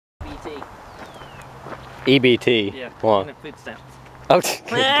EBT? Yeah. Why? And food stamps. Oh, good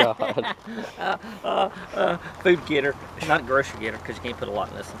God. Food getter, not grocery getter, because you can't put a lot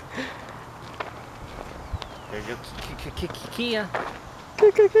in this one. There you go. Kia.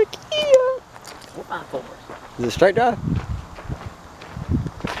 Kia. 4x4s. Is it straight drive?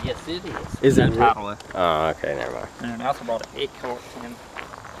 Yes, it is. Is it? No title left. Oh, okay, never mind. And I also brought an 8-quart in.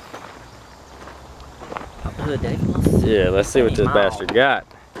 Pop the hood, Dave. Yeah, let's see what this bastard got.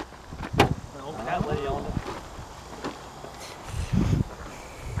 Old cat lady on it.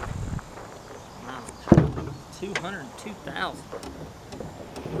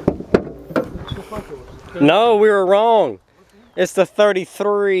 202,000. No, we were wrong. It's the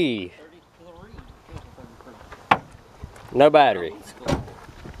 33. No battery.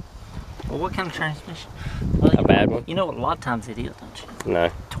 Well, what kind of transmission? A bad one? You know what a lot of times it is, don't you?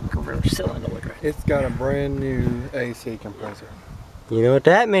 No. Torque reverse cylinder. It's got a brand new AC compressor. You know what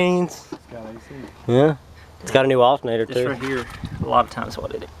that means? It's got AC. Yeah. It's got a new alternator This too. right here, a lot of times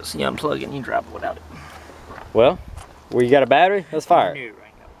what it is. You unplug it and you drive it without it. Well, where you got a battery? Let's fire it. New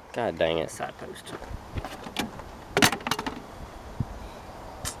right now. God dang it. Side post.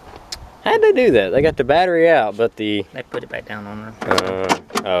 How'd they do that? They got the battery out, but the... They put it back down on there.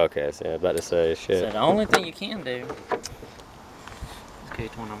 Oh, okay. So I was about to say, shit. So the only thing you can do is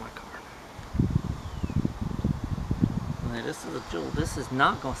get one on my car. Now, this is a jewel. This is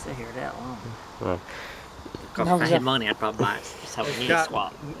not going to sit here that long. Oh. Because if I had money, I'd probably buy it. Just have a knee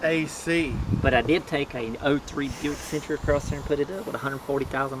swap. AC. But I did take a 03 Buick Century across there and put it up with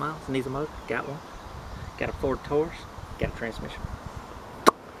 140,000 miles. It needs a motor. Got one. Got a Ford Taurus. Got a transmission.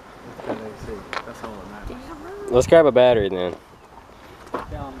 It's got AC. That's all that matters. Let's grab a battery then. I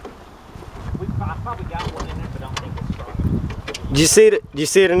probably got one in there, but I don't think it's strong. Did you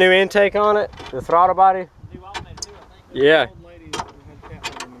see the new intake on it? The throttle body? New alternator too, I think. Yeah. Old lady had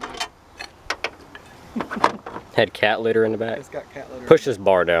cat litter in the back. Had cat litter in the back. It's got cat litter. Push this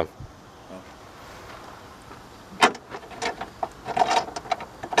bar down.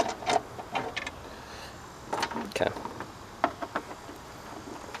 Okay.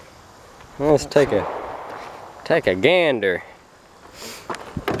 Let's take a gander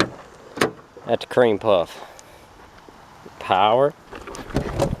at the cream puff. Power.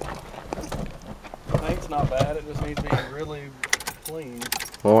 Paint's not bad. It just needs to be really clean.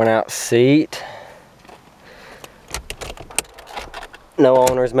 Worn out seat. No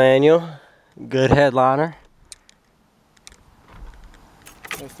owner's manual. Good headliner.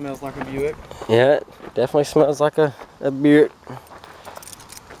 It smells like a Buick. Yeah, it definitely smells like a Buick.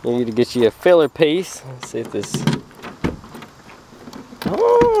 You need to get you a filler piece. Let's see if this...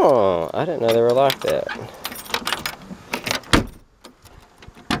 Oh, I didn't know they were like that.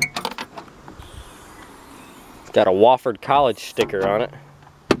 It's got a Wofford College sticker on it.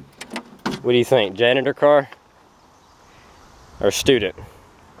 What do you think, janitor car? Or student? It's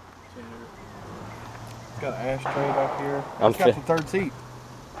got an ashtray back here. I'm It's got the third seat.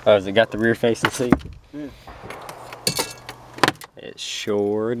 Oh, has it got the rear facing seat? Yeah. It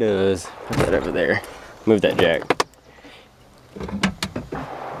sure does. Put that over there. Move that jack. Put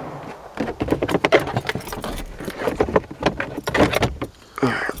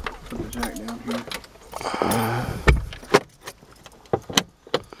the jack down here.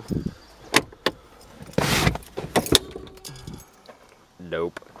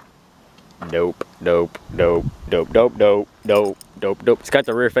 Dope. Dope, dope, dope, dope, dope, dope, dope, dope, dope. It's got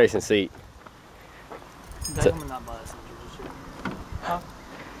the rear facing seat. I'm not buy this this year. Huh?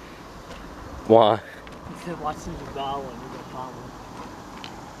 Why? He said, watch since you buy one, you're going to find one.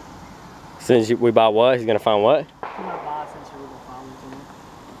 As soon as we buy what? He's gonna find what? If you not buy since you're going to find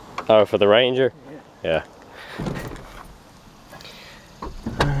one. Oh, for the Ranger? Yeah. Yeah.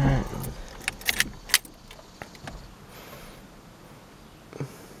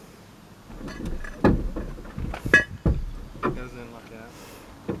 Goes in like that.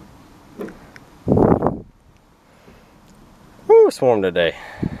 Woo, it's warm today.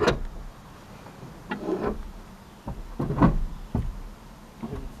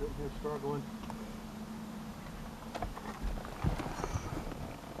 Sitting here struggling.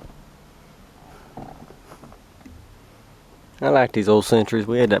 I like these old Centuries.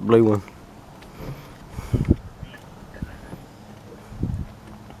 We had that blue one.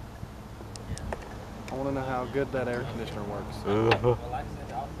 I want to know how good that air conditioner works. Well, like I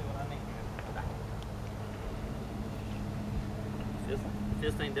said, I'll see what I need here. If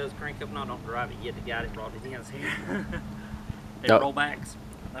this thing does crank up, no, don't drive it yet. The guy that brought it in is here. They rollbacks,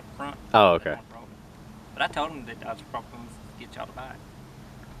 left front. Oh, okay. But I told him that I was probably going to get y'all to buy it.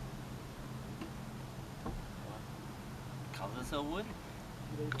 Because it's so woody.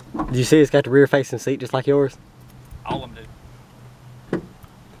 Did you see it's got the rear facing seat just like yours? All of them do.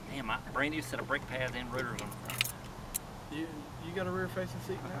 Damn, my brand new set of brake pads and rotors on the front. You got a rear facing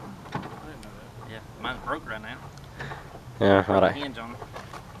seat now? I didn't know that. Yeah, mine's broke right now. Yeah, Broke the alright. hinge on it.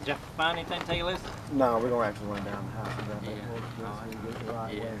 Did you find anything to you, Lucy? No, we don't actually run down the house. We got Yeah. to get the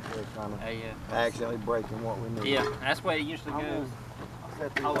right Yeah. way instead of kind of Yeah. accidentally breaking what we need. Yeah, that's the way it usually I'm goes. I'll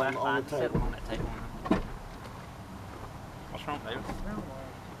set these Oh, on, that's on fine. the Set table. them on that table. What's wrong, David?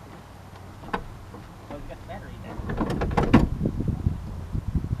 Oh, you got the battery in there.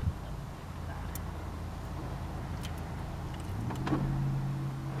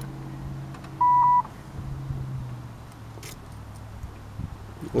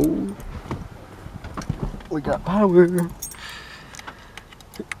 Ooh. We got power.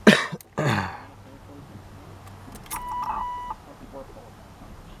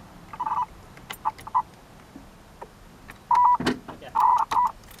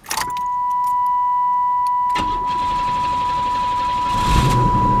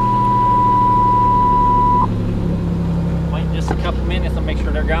 Wait just a couple minutes and make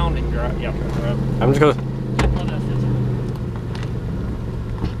sure they're gone. Then you're yeah, I'm just gonna.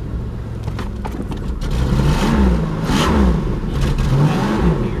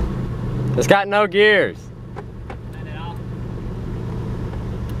 It's got no gears.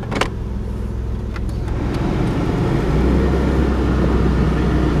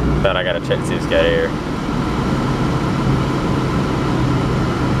 But I gotta check to see if it's got air.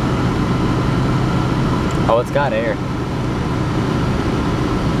 Oh, it's got air.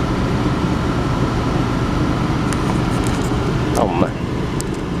 Oh my.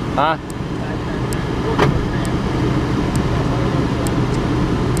 Huh?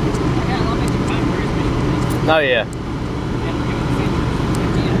 Oh yeah.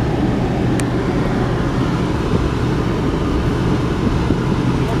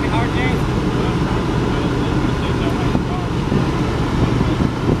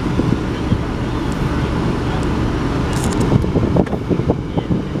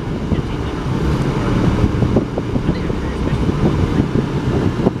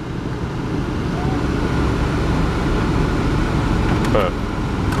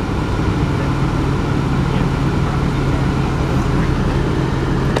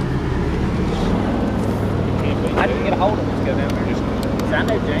 I didn't get a hold of them to go down there. I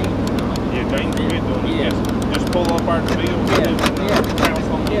know James. Yeah, James did doing it. Yeah. Just pull up our field. Yeah.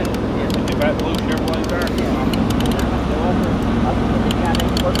 If that blue Chevrolet there.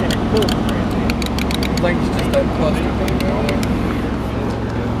 Like it's just that cluster thing going on.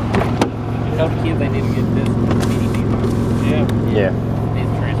 I told the kids they need to get this mini diesel. Yeah. Yeah. Need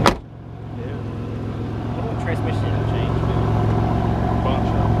the transmission. Yeah. What will the transmission change? Bunch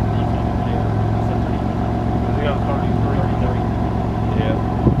of them. We got 33.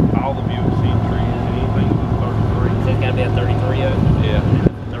 Yeah. All the Buick Centuries, anything with 33. So it's got to be a 33 of it? Yeah.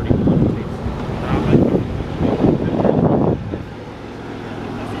 31. I think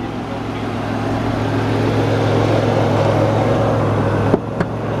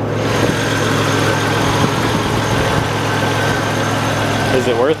Is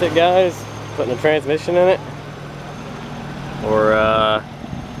it worth it, guys? Putting a transmission in it? Or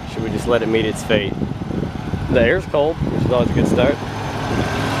should we just let it meet its fate? The air's cold, which is always a good start.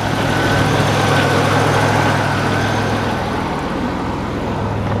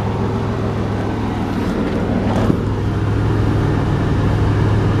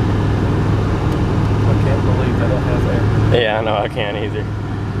 I can't believe that it has air. Yeah, I know, I can't either.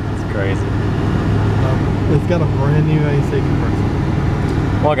 It's crazy. It's got a brand new AC compressor.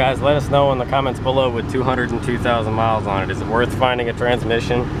 Well guys, let us know in the comments below with 202,000 miles on it. Is it worth finding a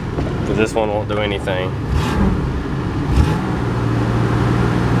transmission? Because this one won't do anything.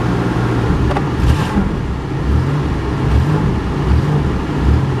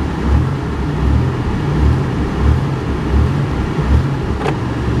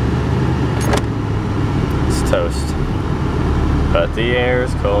 It's toast. But the air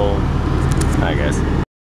is cold. I guess.